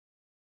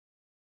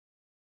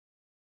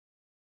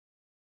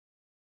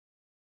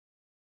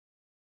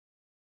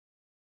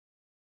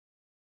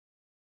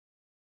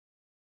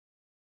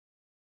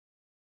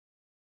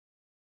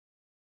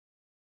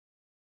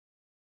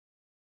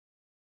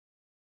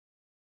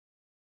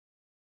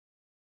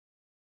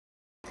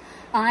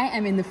I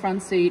am in the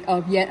front seat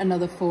of yet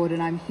another Ford,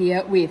 and I'm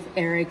here with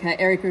Erika.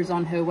 Erika is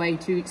on her way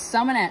to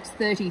SummerNats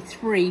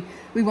 33.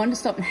 We wanted to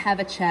stop and have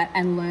a chat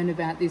and learn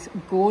about this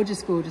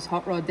gorgeous, gorgeous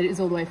hot rod that is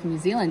all the way from New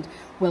Zealand.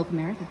 Welcome,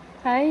 Erika.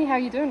 Hey, how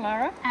you doing,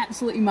 Lara?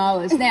 Absolutely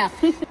marvellous. Now,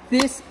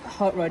 this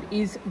hot rod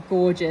is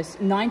gorgeous,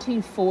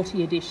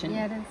 1940 edition.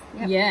 Yeah, it is.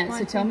 Yep. Yeah,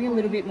 so tell me a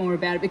little bit more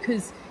about it,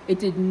 because it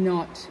did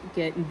not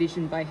get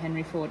envisioned by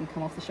Henry Ford and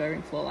come off the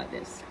showroom floor like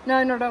this.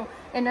 No, not at all.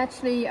 And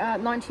actually,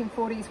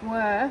 1940s were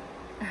a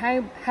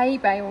hay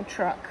bale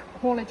truck,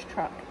 haulage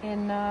truck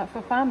in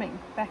for farming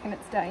back in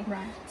its day.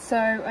 Right. So,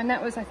 and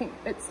that was, I think,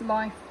 its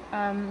life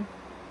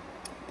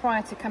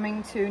prior to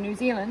coming to New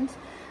Zealand.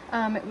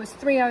 It was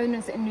 3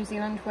 owners in New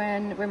Zealand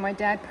when my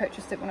dad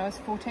purchased it when I was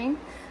 14.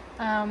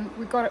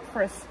 We got it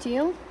for a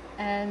steal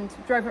and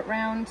drove it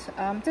around,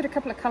 did a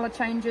couple of colour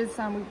changes.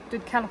 We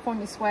did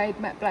California suede,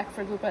 matte black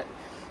for a little bit,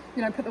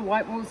 you know, put the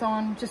white walls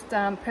on, just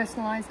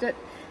personalised it,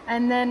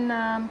 and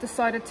then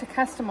decided to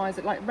customise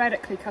it, like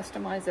radically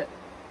customise it.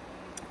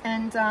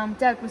 And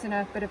Dad was in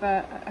a bit of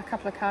a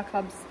couple of car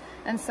clubs,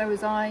 and so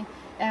was I,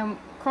 and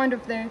kind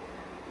of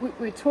we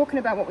were talking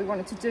about what we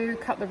wanted to do,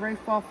 cut the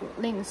roof off,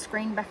 lean the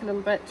screen back a little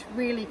bit,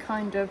 really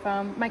kind of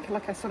make it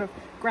like a sort of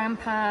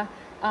grandpa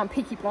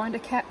Peaky Blinder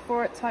cap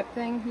for it type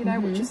thing, you know,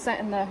 which is sat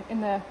in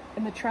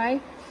the tray,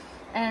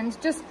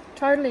 and just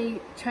totally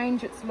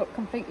change its look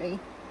completely.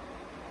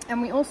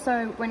 And we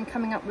also, when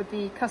coming up with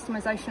the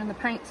customization and the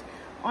paint,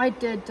 I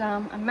did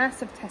a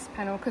massive test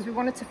panel because we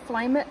wanted to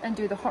flame it and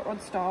do the hot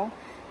rod style,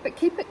 but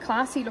keep it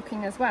classy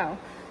looking as well.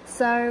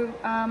 So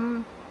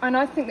and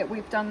I think that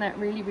we've done that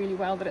really, really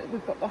well, that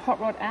we've got the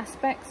hot rod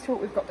aspects to it,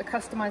 we've got the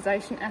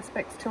customization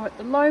aspects to it,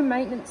 the low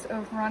maintenance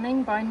of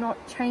running by not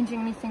changing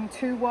anything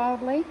too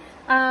wildly.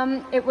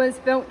 It was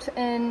built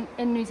in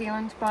New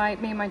Zealand by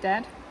me and my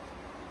dad.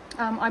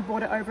 I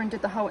brought it over and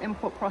did the whole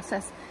import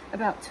process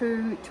about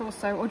two or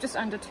so, or just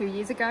under 2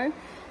 years ago.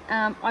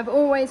 I've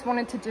always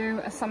wanted to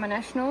do a Summer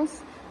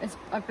Nationals.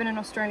 I've been in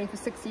Australia for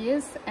 6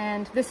 years,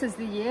 and this is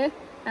the year,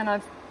 and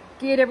I've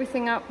geared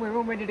everything up. We're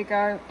all ready to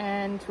go,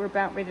 and we're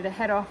about ready to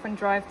head off and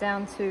drive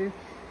down to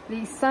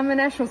the Summer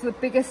Nationals, the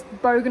biggest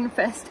bogan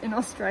fest in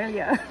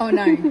Australia. Oh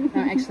no,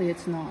 actually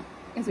it's not.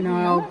 Is it no,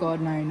 really oh not?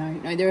 God,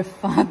 no. There are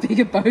far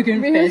bigger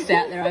bogan fests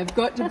out there. I've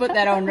got to put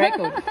that on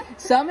record.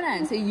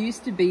 SummerNats, it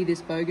used to be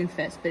this bogan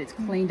fest, but it's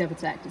cleaned up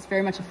its act. It's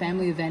very much a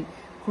family event.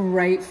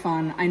 Great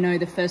fun. I know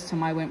the first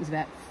time I went was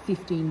about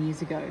 15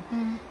 years ago,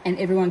 and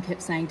everyone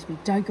kept saying to me,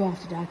 don't go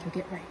after dark, you'll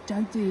get raped,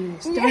 don't do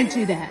this, don't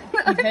do that.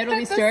 You've heard all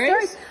these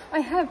stories? I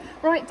have,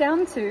 right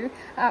down to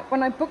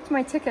when I booked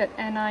my ticket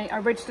and I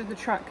registered the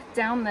truck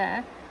down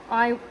there,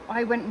 I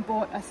went and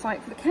bought a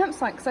site for the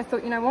campsite because I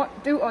thought, you know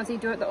what, do Aussie,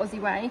 do it the Aussie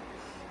way.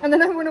 And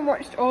then I went and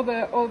watched all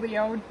the old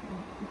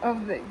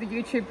the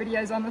YouTube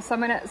videos on the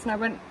SummerNats, and I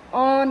went,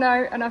 oh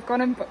no, and I've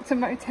gone and booked a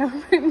motel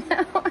room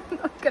now. I'm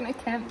not going to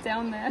camp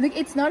down there. Look,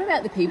 it's not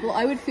about the people.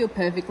 I would feel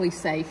perfectly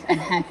safe and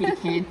happy to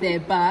camp there,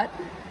 but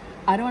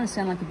I don't want to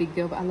sound like a big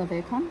girl, but I love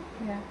aircon.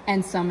 Yeah.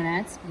 And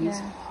SummerNats is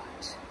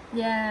hot.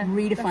 Yeah.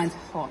 Redefines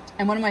hot.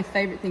 And one of my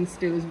favourite things to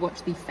do is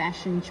watch the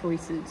fashion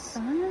choices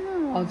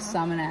of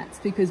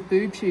SummerNats, because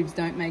boob tubes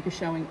don't make a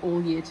showing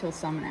all year till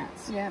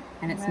SummerNats. Yep.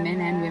 And it's men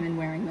and women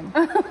wearing them.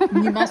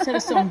 You must have a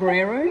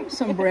sombrero.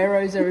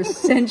 Sombreros are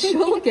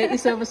essential. Get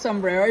yourself a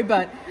sombrero.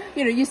 But,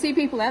 you know, you see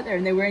people out there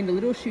and they're wearing the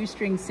little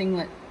shoestring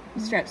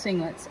strap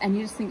singlets, and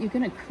you just think you're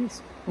going to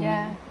crisp.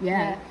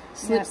 Yeah.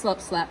 Slip, slop,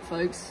 slap,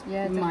 folks.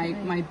 Yeah,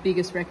 my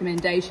biggest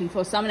recommendation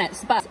for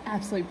SummerNats. But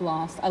absolute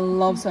blast. I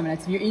love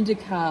SummerNats. If you're into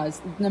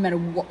cars, no matter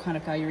what kind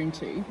of car you're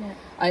into. Yeah.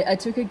 I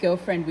took a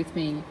girlfriend with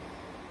me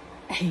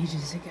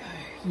ages ago,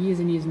 years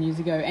and years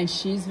ago, and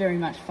she's very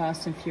much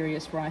Fast and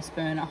Furious, rice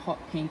burner, hot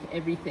pink,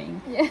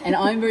 everything. Yeah. And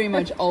I'm very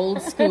much old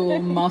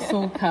school,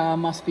 muscle car,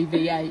 must be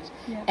V8.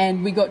 Yeah.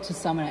 And we got to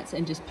SummerNats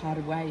and just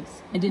parted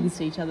ways and didn't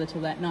see each other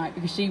till that night,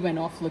 because she went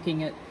off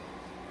looking at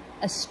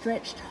a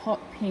stretched hot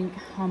pink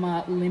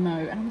Hummer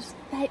limo, and I'm just,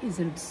 that is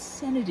an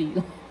obscenity.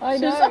 I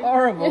know. It's just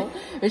horrible.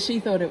 But she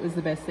thought it was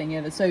the best thing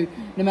ever. So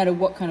no matter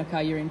what kind of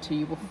car you're into,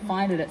 you will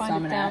find it at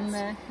SummerNats. Down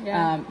there.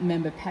 Yeah.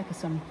 Remember, pack a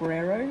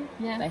sombrero.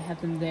 Yeah. They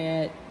have them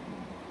there.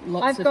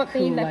 Lots I've of got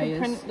cool the leopard layers.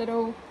 print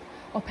little.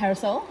 Oh,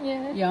 parasol?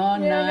 Yeah. Yeah,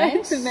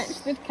 nice. To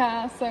match the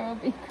car, so I'll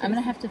be. I'm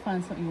gonna have to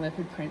find something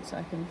leopard print so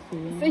I can fit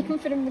in. So you can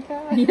fit in the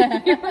car. Yeah.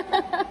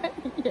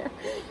 Yeah.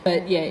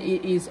 But yeah,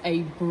 it is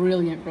a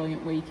brilliant,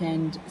 brilliant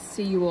weekend.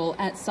 See you all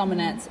at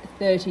SummerNats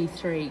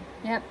 33.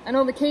 Yep. And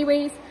all the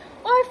Kiwis,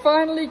 I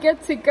finally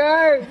get to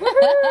go.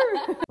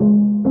 Woohoo!